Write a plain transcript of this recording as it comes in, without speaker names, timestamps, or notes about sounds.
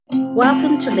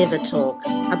Welcome to Liver Talk,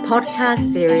 a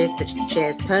podcast series that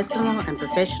shares personal and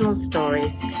professional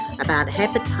stories about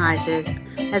hepatitis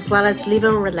as well as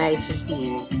liver-related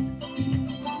news.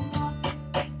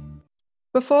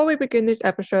 Before we begin this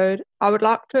episode, I would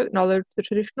like to acknowledge the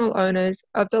traditional owners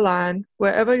of the land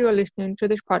wherever you are listening to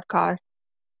this podcast.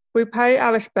 We pay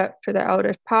our respect to the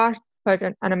elders past,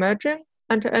 present and emerging,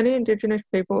 and to any Indigenous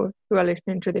people who are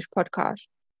listening to this podcast.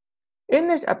 In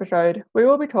this episode, we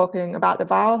will be talking about the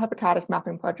Viral Hepatitis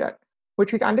Mapping Project,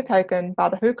 which is undertaken by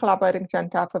the WHO Collaborating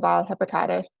Centre for Viral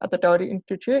Hepatitis at the Doherty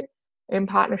Institute in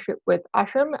partnership with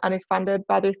ASHM and is funded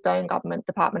by the Australian Government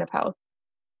Department of Health.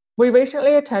 We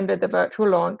recently attended the virtual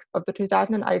launch of the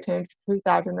 2018 to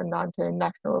 2019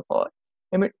 National Report,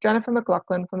 in which Jennifer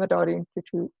McLaughlin from the Doherty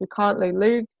Institute, who currently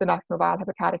leads the National Viral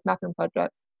Hepatitis Mapping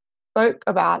Project, spoke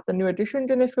about the new additions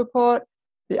in this report,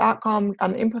 the outcomes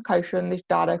and the implication this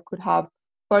data could have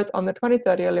both on the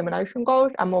 2030 elimination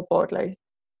goals and more broadly.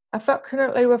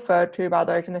 Affectionately referred to by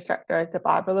those in the sector as the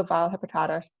Bible of Viral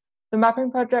Hepatitis, the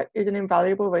Mapping Project is an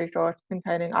invaluable resource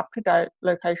containing up-to-date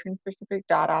location-specific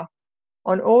data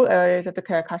on all areas of the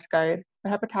care cascade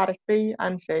for hepatitis B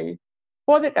and C.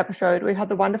 For this episode, we had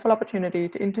the wonderful opportunity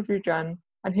to interview Jen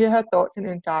and hear her thoughts and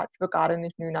insights regarding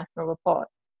this new national report.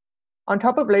 On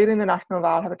top of leading the National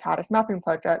Viral Hepatitis Mapping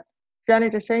Project, Jen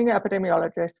is a senior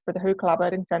epidemiologist for the WHO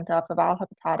Collaborating Centre for Viral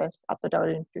Hepatitis at the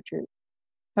Doherty Institute.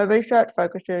 Her research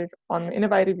focuses on the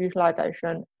innovative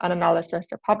utilisation and analysis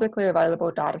of publicly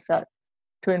available datasets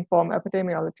to inform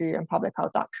epidemiology and public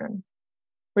health action.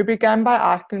 We began by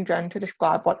asking Jen to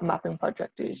describe what the Mapping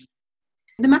Project is.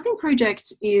 The Mapping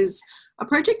Project is a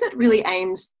project that really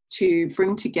aims to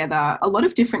bring together a lot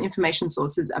of different information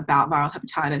sources about viral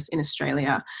hepatitis in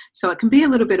Australia. So it can be a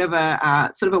little bit of a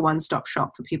sort of a one-stop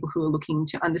shop for people who are looking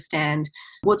to understand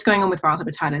what's going on with viral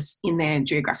hepatitis in their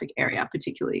geographic area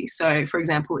particularly. So for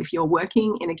example, if you're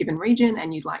working in a given region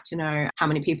and you'd like to know how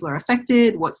many people are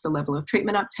affected, what's the level of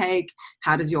treatment uptake,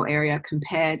 how does your area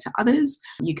compare to others,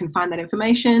 you can find that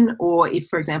information. Or if,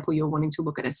 for example, you're wanting to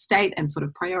look at a state and sort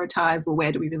of prioritise, well,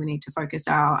 where do we really need to focus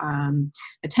our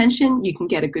attention, you can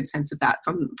get a good sense of that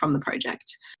from the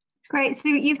project. Great. So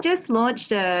you've just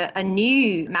launched a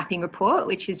new mapping report,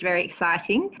 which is very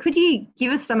exciting. Could you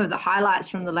give us some of the highlights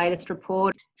from the latest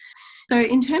report? So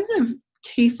in terms of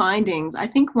key findings, I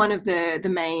think one of the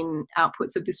main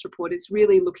outputs of this report is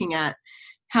really looking at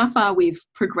how far we've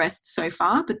progressed so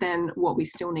far, but then what we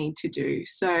still need to do.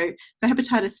 So for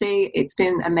hepatitis C, it's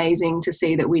been amazing to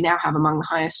see that we now have among the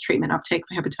highest treatment uptake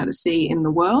for hepatitis C in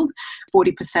the world.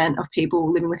 40% of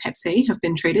people living with hep C have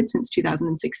been treated since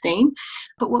 2016.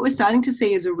 But what we're starting to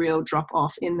see is a real drop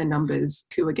off in the numbers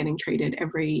who are getting treated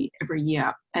every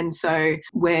year. And so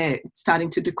we're starting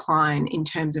to decline in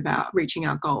terms of reaching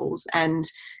our goals. And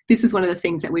this is one of the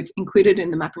things that we've included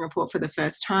in the mapping report for the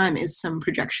first time is some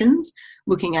projections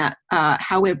looking at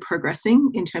how we're progressing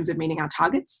in terms of meeting our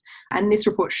targets. And this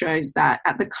report shows that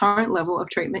at the current level of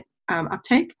treatment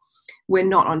uptake, we're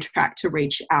not on track to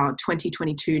reach our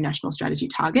 2022 national strategy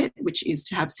target, which is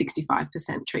to have 65%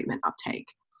 treatment uptake.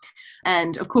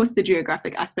 And of course, the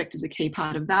geographic aspect is a key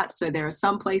part of that. So there are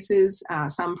some places,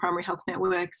 some primary health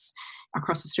networks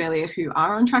across Australia who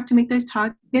are on track to meet those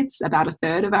targets, about a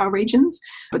third of our regions,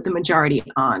 but the majority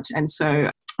aren't. And so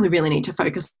we really need to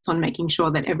focus on making sure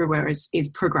that everywhere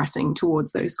is progressing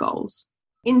towards those goals.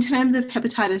 In terms of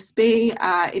hepatitis B,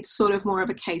 it's sort of more of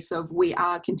a case of we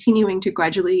are continuing to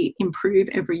gradually improve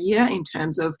every year in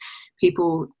terms of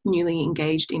people newly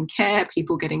engaged in care,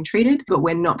 people getting treated, but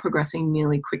we're not progressing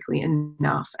nearly quickly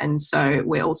enough. And so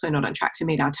we're also not on track to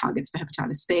meet our targets for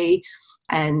hepatitis B.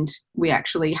 And we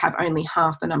actually have only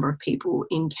half the number of people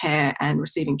in care and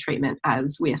receiving treatment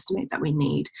as we estimate that we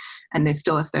need. And there's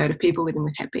still a third of people living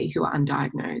with hep B who are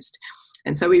undiagnosed.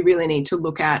 And so we really need to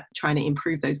look at trying to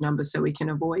improve those numbers so we can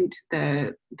avoid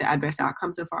the adverse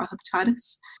outcomes of viral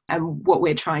hepatitis. And what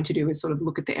we're trying to do is sort of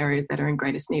look at the areas that are in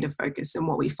greatest need of focus. And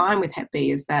what we find with hep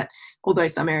B is that although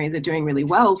some areas are doing really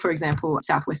well, for example,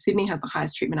 Southwest Sydney has the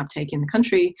highest treatment uptake in the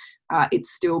country,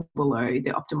 it's still below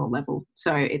the optimal level.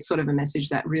 So it's sort of a message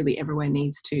that really everywhere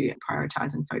needs to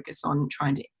prioritise and focus on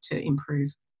trying to improve.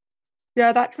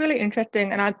 Yeah, that's really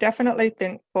interesting. And I definitely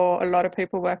think for a lot of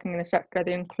people working in the sector,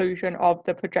 the inclusion of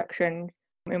the projections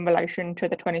in relation to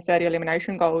the 2030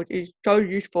 elimination goals is so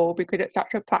useful because it's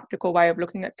such a practical way of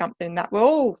looking at something that we're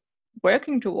all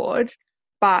working towards,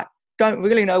 but don't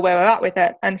really know where we're at with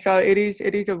it. And so it is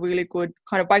a really good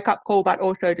kind of wake-up call, but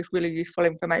also just really useful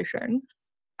information.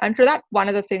 And so that's one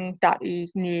of the things that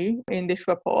is new in this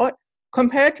report.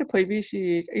 Compared to previous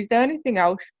years, is there anything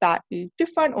else that is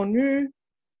different or new?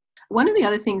 One of the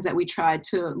other things that we tried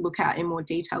to look at in more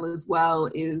detail as well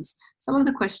is some of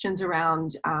the questions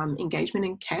around engagement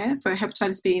and care for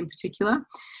hepatitis B in particular.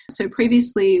 So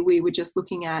previously we were just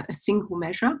looking at a single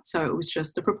measure. So it was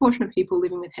just the proportion of people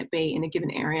living with Hep B in a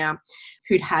given area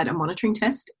who'd had a monitoring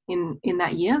test in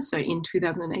that year, so in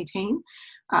 2018.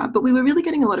 But we were really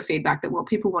getting a lot of feedback that what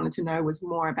people wanted to know was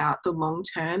more about the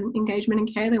long-term engagement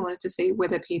and care. They wanted to see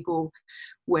whether people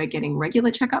were getting regular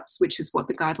checkups, which is what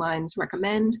the guidelines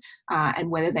recommend,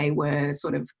 and whether they were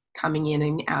sort of coming in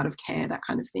and out of care, that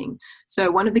kind of thing. So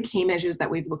one of the key measures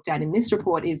that we've looked at in this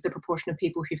report is the proportion of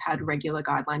people who've had regular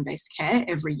guideline-based care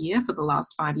every year for the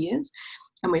last 5 years.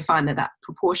 And we find that that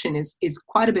proportion is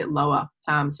quite a bit lower.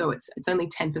 So it's only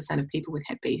 10% of people with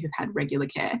Hep B who've had regular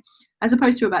care, as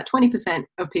opposed to about 20%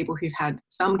 of people who've had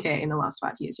some care in the last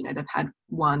 5 years. You know, they've had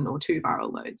 1 or 2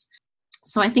 viral loads.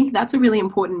 So I think that's a really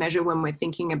important measure when we're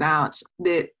thinking about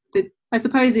I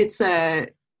suppose it's a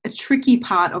tricky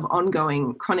part of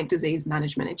ongoing chronic disease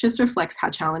management. It just reflects how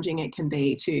challenging it can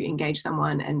be to engage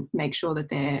someone and make sure that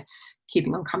they're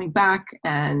keeping on coming back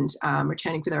and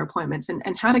returning for their appointments,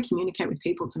 and how to communicate with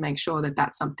people to make sure that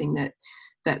that's something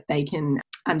that they can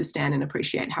understand and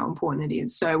appreciate how important it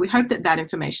is. So we hope that that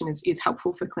information is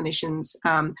helpful for clinicians,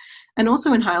 and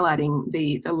also in highlighting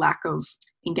the lack of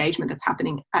engagement that's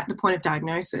happening at the point of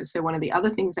diagnosis. So one of the other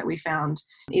things that we found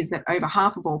is that over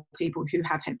half of all people who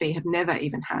have Hep B have never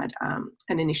even had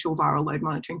an initial viral load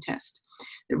monitoring test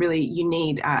that really you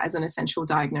need as an essential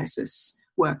diagnosis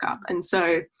workup. And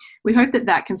so we hope that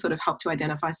that can sort of help to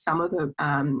identify some of the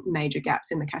major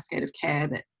gaps in the cascade of care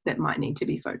that might need to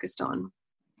be focused on.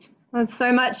 There's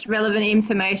so much relevant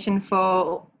information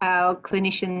for our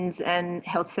clinicians and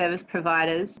health service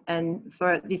providers and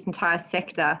for this entire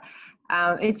sector.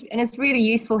 It's really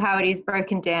useful how it is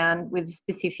broken down with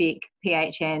specific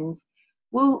PHNs.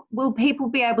 Will people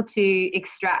be able to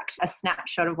extract a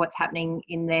snapshot of what's happening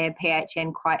in their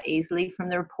PHN quite easily from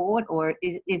the report, or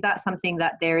is that something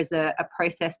that there is a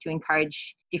process to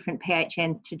encourage different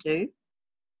PHNs to do?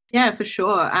 Yeah, for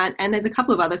sure. And there's a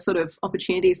couple of other sort of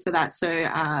opportunities for that. So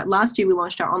last year we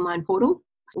launched our online portal,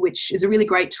 which is a really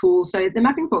great tool. So the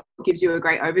mapping portal gives you a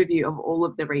great overview of all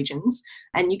of the regions,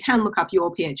 and you can look up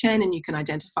your PHN and you can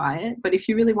identify it. But if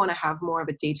you really want to have more of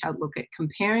a detailed look at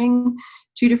comparing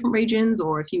 2 different regions,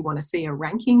 or if you want to see a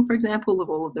ranking, for example,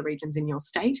 of all of the regions in your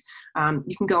state,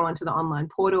 you can go onto the online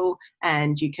portal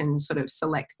and you can sort of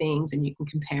select things and you can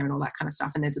compare and all that kind of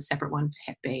stuff. And there's a separate one for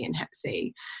Hep B and Hep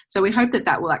C. So we hope that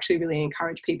that will actually really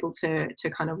encourage people to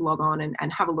kind of log on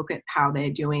and have a look at how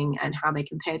they're doing and how they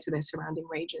compare to their surrounding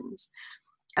regions.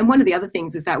 And one of the other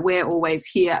things is that we're always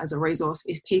here as a resource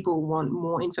if people want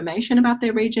more information about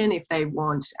their region, if they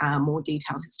want more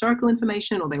detailed historical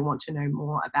information, or they want to know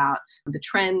more about the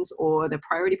trends or the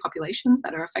priority populations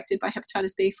that are affected by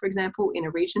hepatitis B, for example, in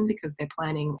a region because they're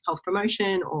planning health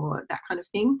promotion or that kind of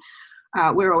thing.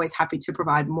 We're always happy to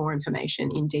provide more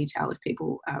information in detail if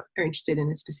people are interested in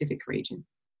a specific region.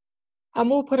 And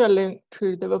we'll put a link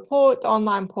to the report, the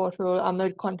online portal, and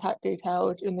the contact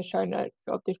details in the show notes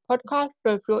of this podcast.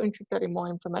 So if you're interested in more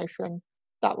information,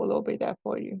 that will all be there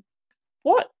for you.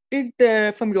 What is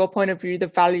from your point of view, the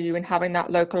value in having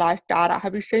that localized data?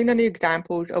 Have you seen any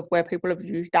examples of where people have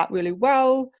used that really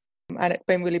well and it's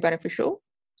been really beneficial?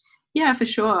 Yeah, for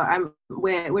sure.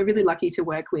 We're really lucky to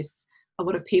work with a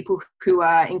lot of people who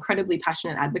are incredibly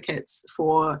passionate advocates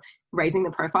for raising the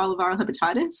profile of viral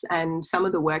hepatitis, and some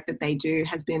of the work that they do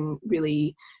has been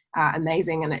really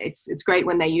amazing. And it's great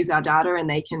when they use our data and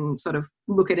they can sort of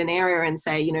look at an area and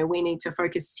say, you know, we need to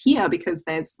focus here because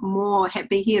there's more Hep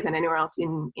B here than anywhere else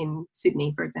in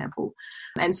Sydney, for example.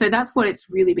 And so that's what it's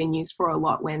really been used for a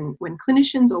lot when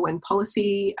clinicians or when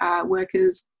policy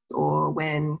workers or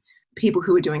when people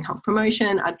who are doing health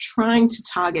promotion are trying to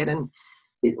target. And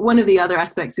one of the other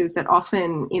aspects is that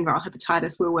often in viral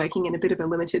hepatitis, we're working in a bit of a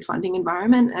limited funding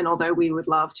environment. And although we would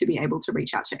love to be able to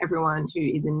reach out to everyone who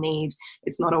is in need,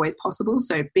 it's not always possible.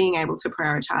 So being able to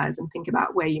prioritize and think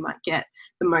about where you might get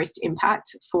the most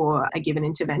impact for a given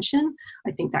intervention,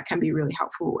 I think that can be really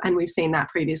helpful. And we've seen that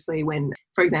previously when,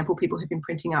 for example, people have been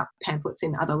printing up pamphlets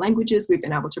in other languages. We've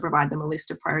been able to provide them a list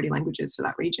of priority languages for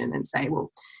that region and say, well,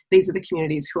 these are the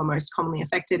communities who are most commonly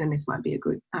affected, and this might be a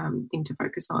good thing to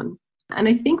focus on. And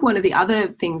I think one of the other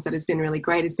things that has been really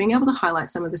great is being able to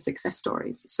highlight some of the success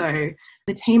stories. So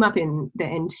the team up in the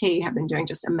NT have been doing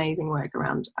just amazing work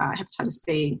around hepatitis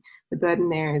B. The burden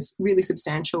there is really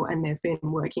substantial, and they've been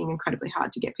working incredibly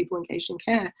hard to get people engaged in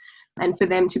care. And for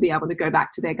them to be able to go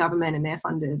back to their government and their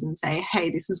funders and say, hey,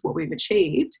 this is what we've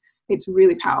achieved, it's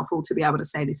really powerful to be able to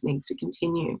say this needs to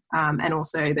continue. And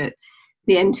also that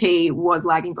the NT was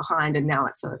lagging behind, and now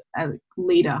it's a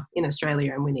leader in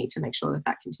Australia, and we need to make sure that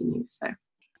that continues. So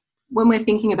when we're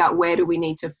thinking about where do we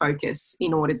need to focus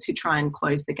in order to try and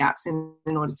close the gaps and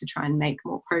in order to try and make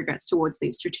more progress towards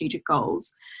these strategic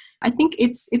goals, I think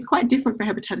it's quite different for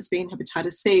hepatitis B and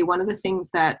hepatitis C. One of the things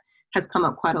that has come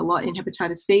up quite a lot in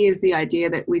hepatitis C is the idea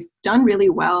that we've done really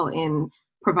well in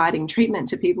providing treatment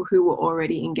to people who were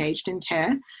already engaged in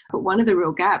care. But one of the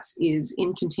real gaps is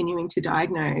in continuing to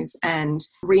diagnose and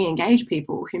re-engage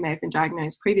people who may have been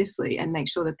diagnosed previously and make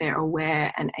sure that they're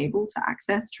aware and able to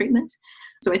access treatment.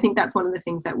 So I think that's one of the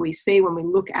things that we see when we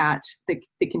look at the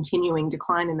continuing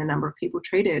decline in the number of people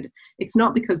treated. It's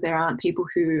not because there aren't people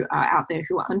who are out there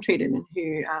who are untreated and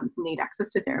who need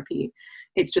access to therapy.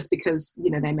 It's just because,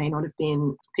 you know, they may not have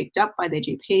been picked up by their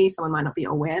GP. Someone might not be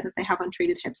aware that they have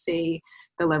untreated Hep C.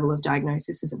 The level of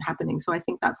diagnosis isn't happening. So I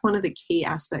think that's one of the key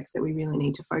aspects that we really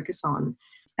need to focus on.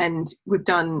 And we've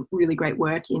done really great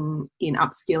work in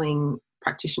upskilling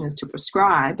practitioners to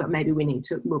prescribe, but maybe we need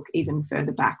to look even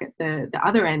further back at the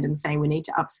other end and saying we need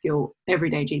to upskill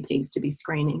everyday GPs to be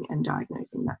screening and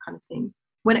diagnosing, that kind of thing.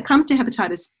 When it comes to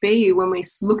hepatitis B, when we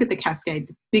look at the cascade,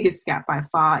 the biggest gap by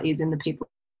far is in the people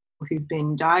who've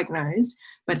been diagnosed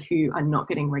but who are not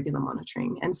getting regular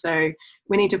monitoring. And so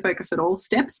we need to focus at all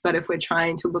steps, but if we're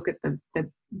trying to look at the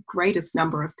greatest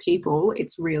number of people,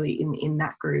 it's really in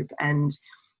that group. And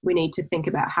we need to think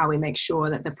about how we make sure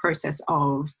that the process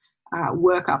of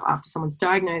workup after someone's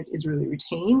diagnosed is really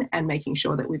routine, and making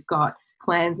sure that we've got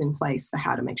plans in place for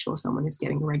how to make sure someone is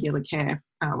getting regular care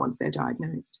once they're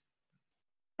diagnosed.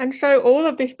 And so all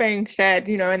of this being said,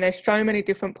 you know, and there's so many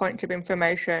different points of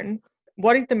information,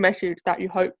 what is the message that you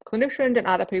hope clinicians and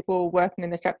other people working in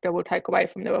the sector will take away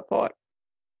from the report?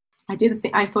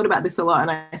 I thought about this a lot,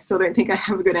 and I still don't think I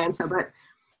have a good answer, but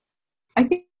I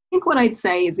think what I'd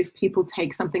say is if people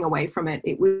take something away from it,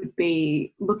 it would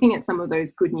be looking at some of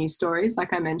those good news stories,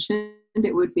 like I mentioned.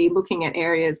 It would be looking at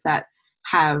areas that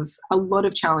have a lot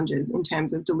of challenges in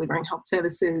terms of delivering health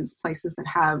services, places that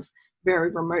have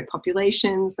very remote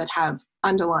populations, that have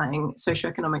underlying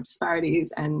socioeconomic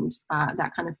disparities and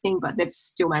that kind of thing, but they've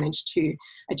still managed to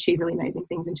achieve really amazing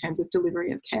things in terms of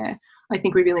delivery of care. I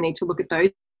think we really need to look at those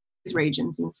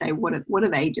regions and say what are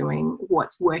they doing,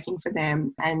 what's working for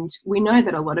them. And we know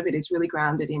that a lot of it is really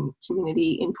grounded in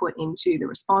community input into the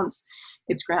response.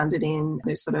 It's grounded in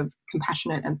those sort of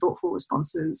compassionate and thoughtful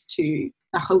responses to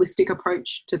a holistic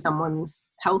approach to someone's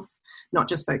health, not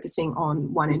just focusing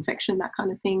on one infection, that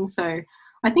kind of thing. So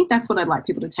I think that's what I'd like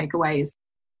people to take away is.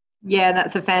 Yeah,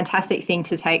 that's a fantastic thing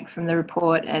to take from the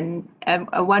report, and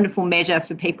a wonderful measure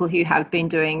for people who have been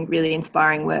doing really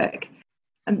inspiring work.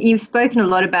 You've spoken a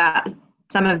lot about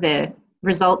some of the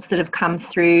results that have come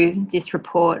through this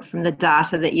report from the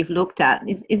data that you've looked at.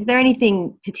 Is there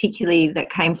anything particularly that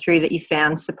came through that you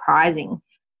found surprising?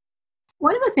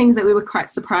 One of the things that we were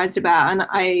quite surprised about, and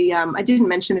I didn't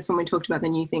mention this when we talked about the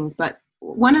new things, but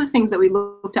one of the things that we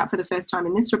looked at for the first time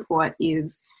in this report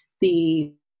is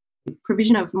the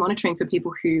provision of monitoring for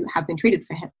people who have been treated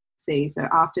for Hep C. So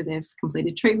after they've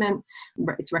completed treatment,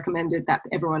 it's recommended that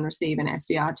everyone receive an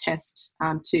SVR test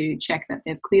to check that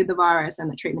they've cleared the virus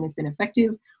and the treatment has been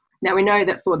effective. Now, we know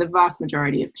that for the vast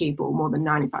majority of people, more than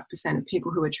 95% of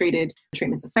people who are treated, the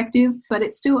treatment's effective, but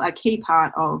it's still a key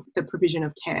part of the provision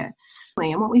of care.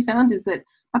 And what we found is that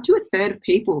up to a third of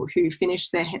people who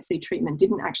finished their Hep C treatment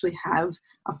didn't actually have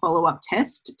a follow-up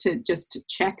test to just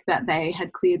check that they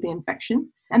had cleared the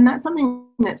infection. And that's something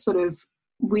that sort of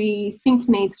we think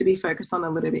needs to be focused on a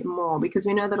little bit more, because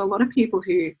we know that a lot of people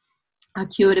who are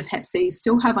cured of Hep C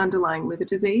still have underlying liver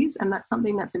disease, and that's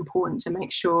something that's important to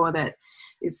make sure that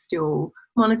is still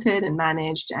monitored and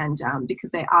managed, and because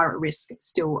they are at risk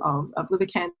still of liver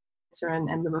cancer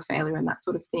and liver failure and that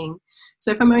sort of thing.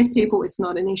 So for most people it's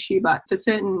not an issue, but for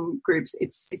certain groups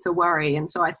it's a worry. And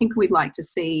so I think we'd like to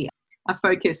see a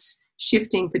focus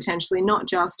shifting potentially not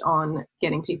just on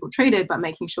getting people treated, but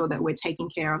making sure that we're taking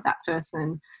care of that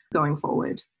person going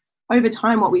forward. Over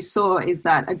time, what we saw is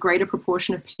that a greater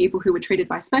proportion of people who were treated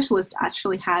by specialists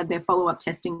actually had their follow-up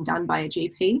testing done by a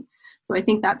GP. So I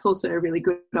think that's also a really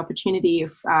good opportunity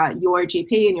if you're a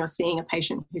GP and you're seeing a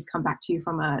patient who's come back to you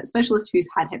from a specialist who's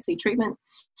had Hep C treatment,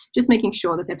 just making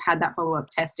sure that they've had that follow-up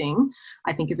testing,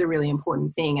 I think is a really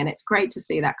important thing. And it's great to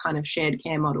see that kind of shared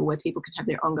care model where people can have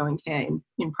their ongoing care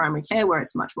in primary care where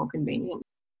it's much more convenient.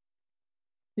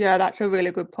 Yeah, that's a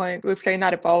really good point. We've seen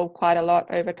that evolve quite a lot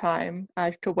over time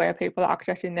as to where people are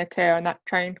accessing their care, and that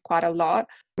changed quite a lot.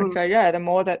 And so, yeah, the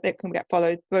more that it can get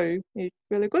followed through is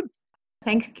really good.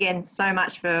 Thanks again so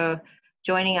much for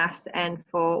joining us and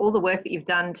for all the work that you've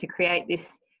done to create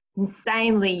this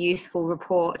insanely useful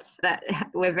report that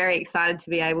we're very excited to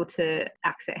be able to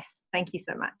access. Thank you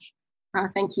so much.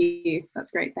 Thank you.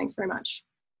 That's great. Thanks very much.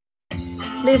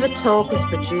 Liver Talk is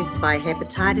produced by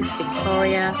Hepatitis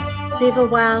Victoria,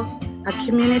 Liverwell, a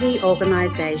community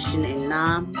organisation in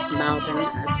Naarm, Melbourne,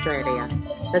 Australia,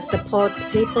 that supports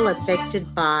people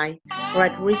affected by or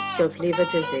at risk of liver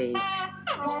disease.